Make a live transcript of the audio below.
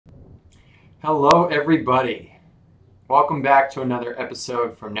Hello everybody. Welcome back to another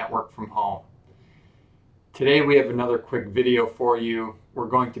episode from Network from Home. Today we have another quick video for you. We're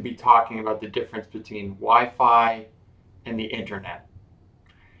going to be talking about the difference between Wi-Fi and the internet.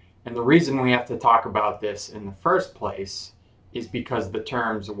 And the reason we have to talk about this in the first place is because the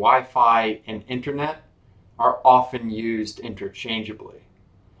terms Wi-Fi and internet are often used interchangeably.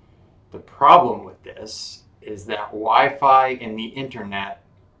 The problem with this is that Wi-Fi and the internet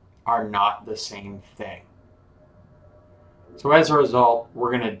are not the same thing. So as a result, we're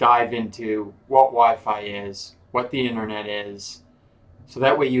going to dive into what Wi-Fi is, what the internet is, so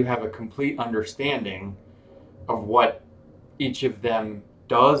that way you have a complete understanding of what each of them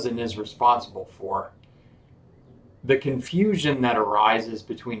does and is responsible for. The confusion that arises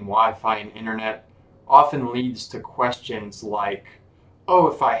between Wi-Fi and internet often leads to questions like, oh,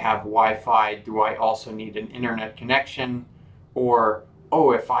 if I have Wi-Fi, do I also need an internet connection? Or,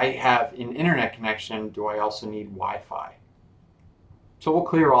 oh, if I have an internet connection, do I also need Wi-Fi? So we'll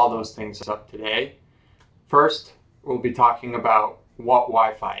clear all those things up today. First, we'll be talking about what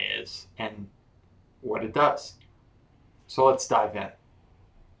Wi-Fi is and what it does. So let's dive in.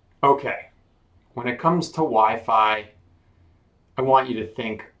 Okay, when it comes to Wi-Fi, I want you to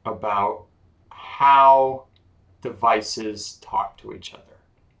think about how devices talk to each other.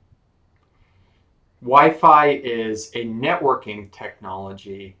 Wi-Fi is a networking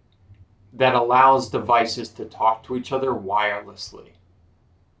technology that allows devices to talk to each other wirelessly.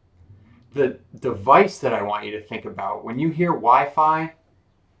 The device that I want you to think about when you hear Wi-Fi,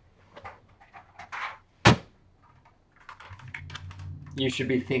 you should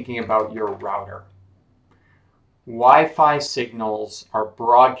be thinking about your router. Wi-Fi signals are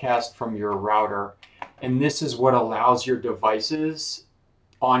broadcast from your router, and this is what allows your devices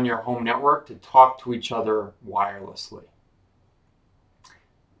on your home network to talk to each other wirelessly.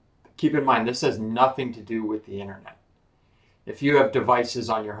 Keep in mind, this has nothing to do with the internet. If you have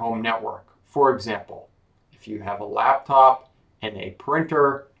devices on your home network, for example, if you have a laptop and a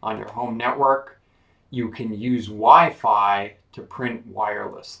printer on your home network, you can use Wi-Fi to print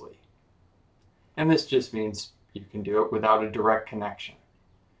wirelessly. And this just means you can do it without a direct connection.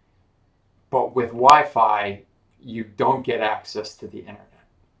 But with Wi-Fi, you don't get access to the internet.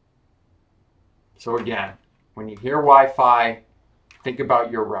 So again, when you hear Wi-Fi, think about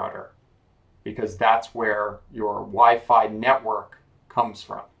your router, because that's where your Wi-Fi network comes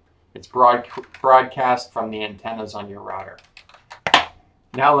from. It's broadcast from the antennas on your router.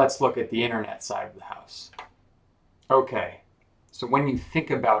 Now let's look at the internet side of the house. Okay, so when you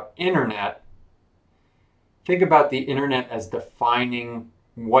think about internet, think about the internet as defining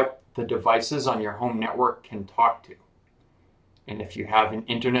what the devices on your home network can talk to. And if you have an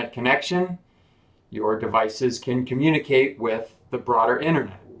internet connection, your devices can communicate with the broader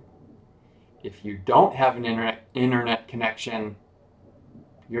internet. If you don't have an internet connection,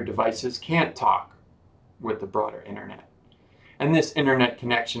 your devices can't talk with the broader internet. And this internet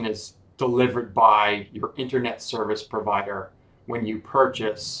connection is delivered by your internet service provider when you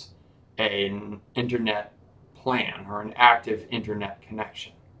purchase an internet plan or an active internet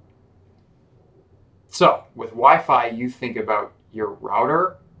connection. So with Wi-Fi, you think about your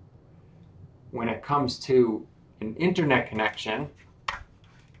router. When it comes to an internet connection,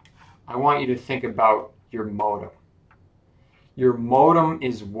 I want you to think about your modem. Your modem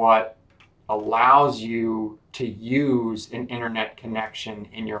is what allows you to use an internet connection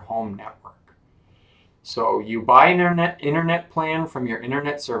in your home network. So you buy an internet plan from your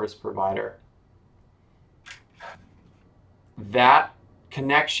internet service provider. That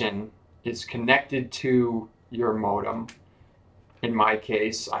connection is connected to your modem. In my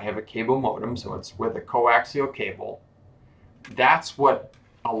case, I have a cable modem, so it's with a coaxial cable. That's what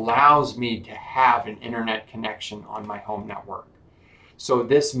allows me to have an internet connection on my home network. So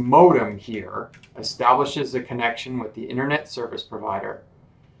this modem here establishes a connection with the internet service provider.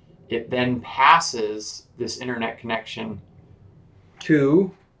 It then passes this internet connection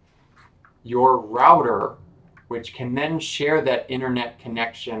to your router, which can then share that internet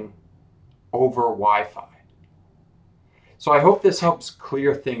connection over Wi-Fi. So I hope this helps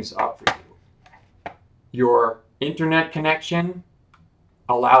clear things up for you. Your internet connection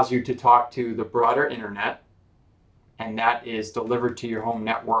allows you to talk to the broader internet, and that is delivered to your home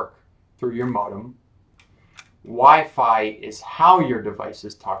network through your modem. Wi-Fi is how your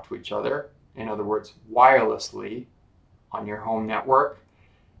devices talk to each other, in other words, wirelessly on your home network.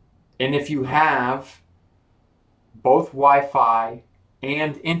 And if you have both Wi-Fi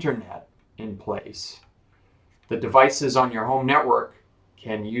and internet in place, the devices on your home network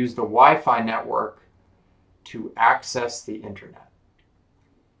can use the Wi-Fi network to access the internet.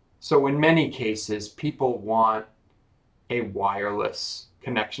 So in many cases, people want a wireless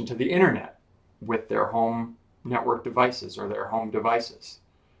connection to the internet with their home network devices or their home devices.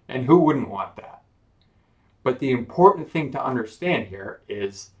 And who wouldn't want that? But the important thing to understand here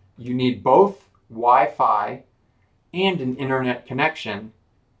is you need both Wi-Fi and an internet connection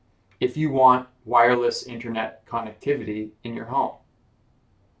if you want wireless internet connectivity in your home.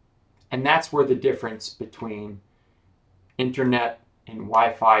 And that's where the difference between internet and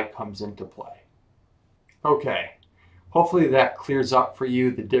Wi-Fi comes into play. Okay, hopefully that clears up for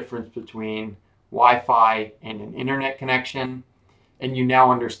you the difference between Wi-Fi and an internet connection, and you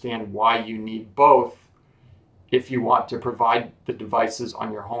now understand why you need both if you want to provide the devices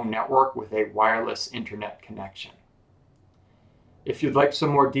on your home network with a wireless internet connection. If you'd like some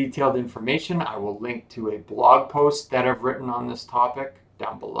more detailed information, I will link to a blog post that I've written on this topic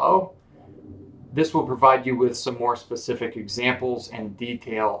down below. This will provide you with some more specific examples and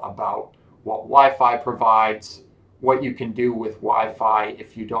detail about what Wi-Fi provides, what you can do with Wi-Fi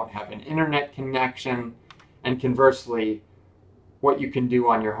if you don't have an internet connection, and conversely, what you can do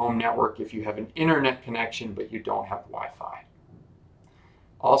on your home network if you have an internet connection but you don't have Wi-Fi.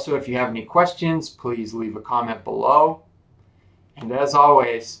 Also, if you have any questions, please leave a comment below. And as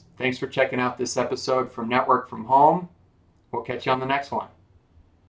always, thanks for checking out this episode from Network from Home. We'll catch you on the next one.